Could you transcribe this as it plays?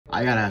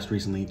I got asked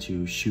recently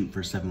to shoot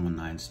for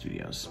 719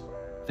 Studios.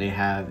 They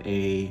have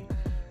a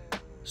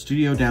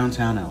studio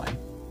downtown LA.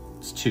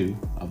 It's two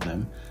of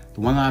them. The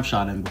one that I've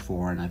shot in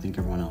before, and I think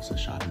everyone else has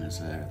shot in, is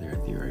their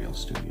ethereal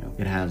studio.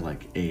 It has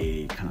like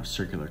a kind of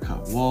circular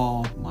cut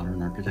wall,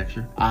 modern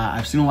architecture.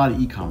 I've seen a lot of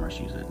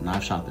e-commerce use it, and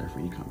I've shot there for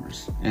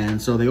e-commerce.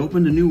 And so they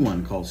opened a new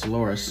one called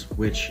Solaris,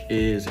 which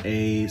is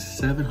a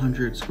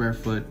 700 square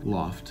foot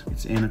loft.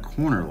 It's in a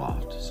corner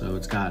loft. So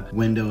it's got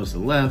windows to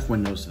the left,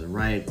 windows to the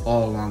right,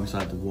 all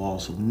alongside the wall,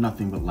 so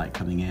nothing but light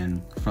coming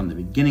in from the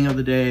beginning of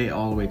the day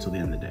all the way till the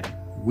end of the day.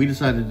 We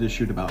decided to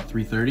shoot about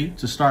 3:30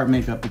 to start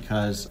makeup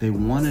because they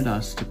wanted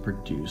us to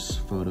produce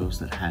photos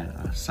that had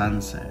a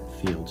sunset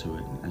feel to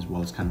it, as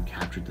well as kind of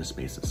captured the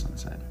space at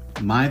sunset.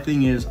 My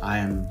thing is, I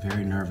am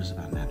very nervous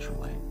about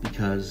natural light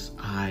because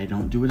I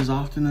don't do it as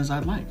often as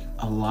I'd like.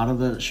 A lot of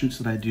the shoots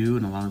that I do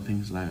and a lot of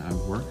things that I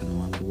work and a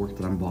lot of the work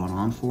that I'm brought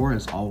on for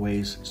is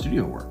always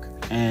studio work.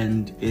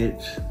 And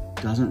it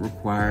doesn't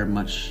require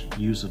much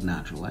use of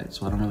natural light,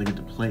 so I don't really get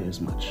to play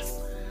as much.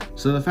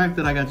 So the fact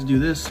that I got to do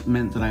this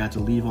meant that I got to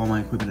leave all my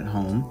equipment at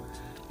home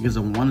because I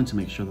wanted to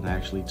make sure that I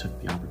actually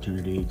took the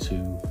opportunity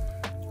to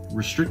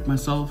restrict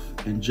myself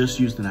and just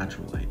use the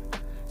natural light.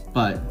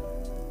 But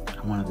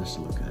I wanted this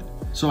to look good.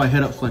 So I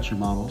hit up Fletcher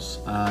Models.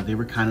 They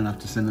were kind enough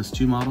to send us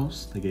two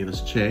models. They gave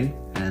us Che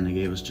and they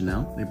gave us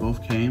Janelle. They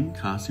both came.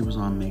 Kasi was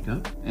on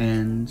makeup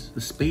and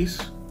the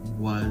space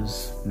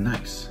was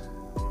nice.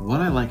 What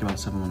I like about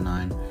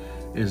 719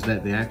 is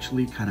that they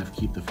actually kind of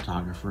keep the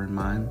photographer in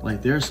mind.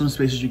 Like there are some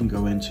spaces you can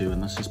go into,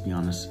 and let's just be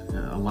honest,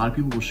 a lot of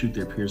people will shoot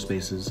their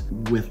Peerspaces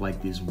with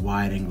like these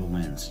wide angle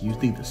lens. You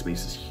think the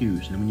space is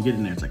huge, and then when you get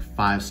in there, it's like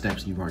 5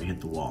 steps and you've already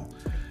hit the wall.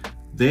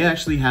 They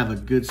actually have a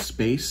good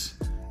space,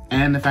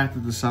 and the fact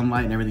that the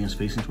sunlight and everything is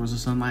facing towards the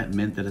sunlight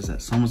meant that as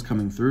that sun was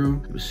coming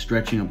through, it was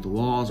stretching up the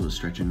walls, it was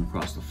stretching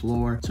across the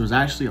floor. So it was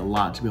actually a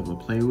lot to be able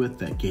to play with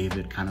that gave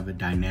it kind of a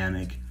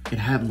dynamic, it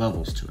had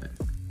levels to it.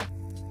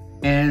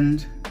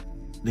 And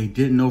they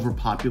didn't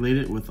overpopulate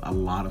it with a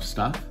lot of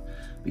stuff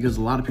because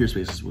a lot of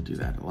Peerspaces will do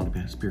that. A lot of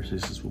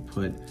Peerspaces will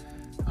put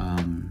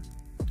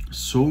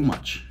so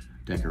much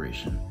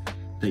decoration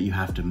that you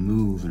have to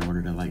move in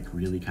order to like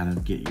really kind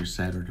of get your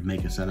set or to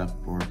make a setup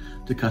or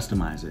to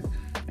customize it.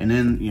 And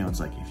then, you know,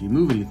 it's like if you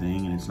move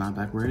anything and it's not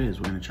back where it is,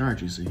 we're gonna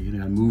charge you. So you're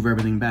gonna move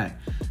everything back.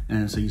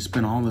 And so you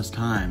spend all this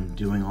time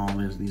doing all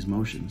these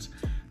motions.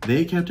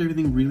 They kept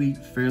everything really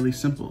fairly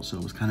simple, so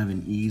it was kind of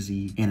an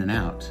easy in and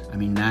out. I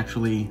mean,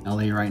 naturally,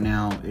 LA right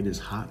now, it is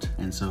hot,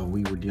 and so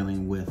we were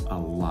dealing with a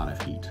lot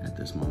of heat at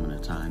this moment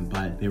in time,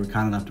 but they were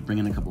kind enough to bring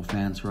in a couple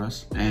fans for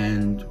us,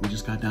 and we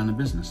just got down to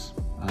business.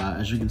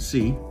 As you can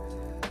see,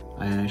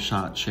 I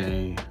shot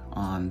Che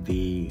on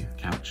the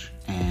couch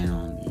and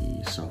on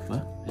the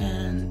sofa,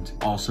 and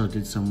also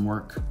did some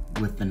work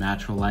with the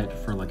natural light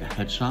for like a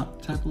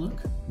headshot type look.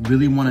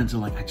 Really wanted to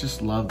like, I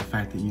just love the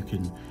fact that you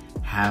can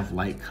have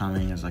light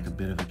coming as like a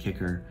bit of a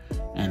kicker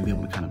and be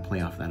able to kind of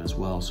play off that as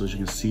well. So as you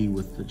can see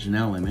with the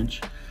Janelle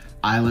image,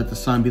 I let the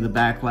sun be the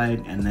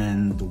backlight, and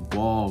then the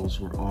walls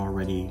were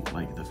already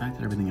like, the fact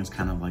that everything is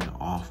kind of like an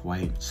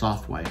off-white,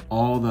 soft white,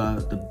 all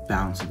the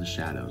bounce of the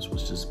shadows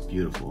was just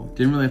beautiful.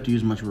 Didn't really have to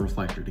use much of a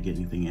reflector to get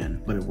anything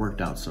in, but it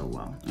worked out so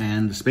well.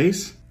 And the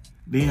space,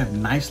 they have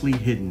nicely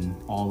hidden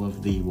all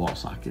of the wall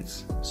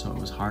sockets, so it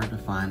was hard to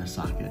find a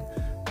socket.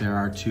 There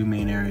are 2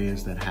 main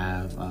areas that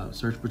have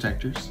surge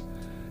protectors.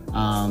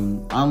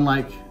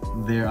 Unlike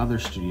their other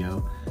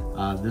studio,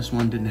 this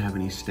one didn't have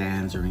any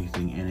stands or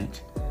anything in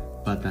it,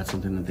 but that's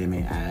something that they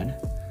may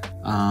add.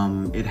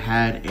 It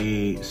had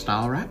a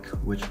style rack,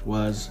 which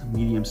was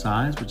medium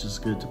size, which is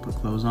good to put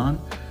clothes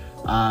on.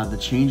 The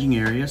changing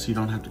area, so you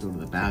don't have to go to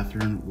the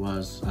bathroom,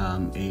 was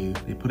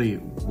they put a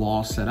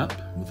wall setup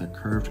with a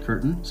curved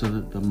curtain so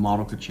that the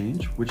model could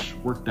change, which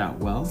worked out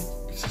well.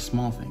 It's the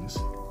small things.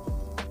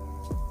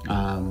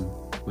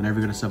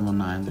 Whenever you go to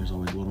 719, there's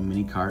always a little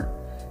mini cart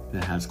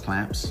that has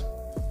clamps,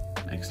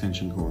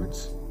 extension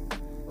cords,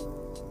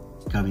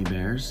 gummy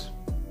bears,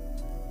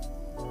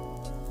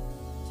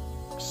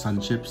 sun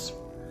chips,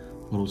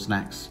 little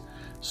snacks,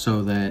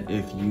 so that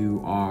if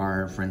you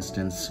are, for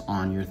instance,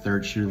 on your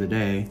 3rd shoot of the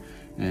day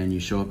and you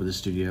show up at the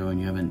studio and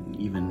you haven't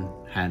even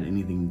had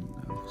anything,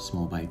 a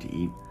small bite to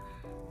eat,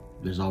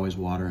 there's always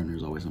water and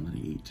there's always something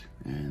to eat.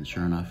 And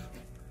sure enough,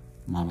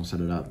 model set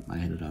it up, I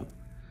hit it up,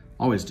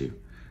 always do.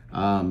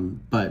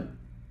 But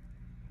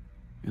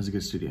it was a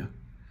good studio.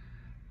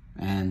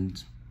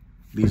 And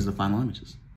these are the final images.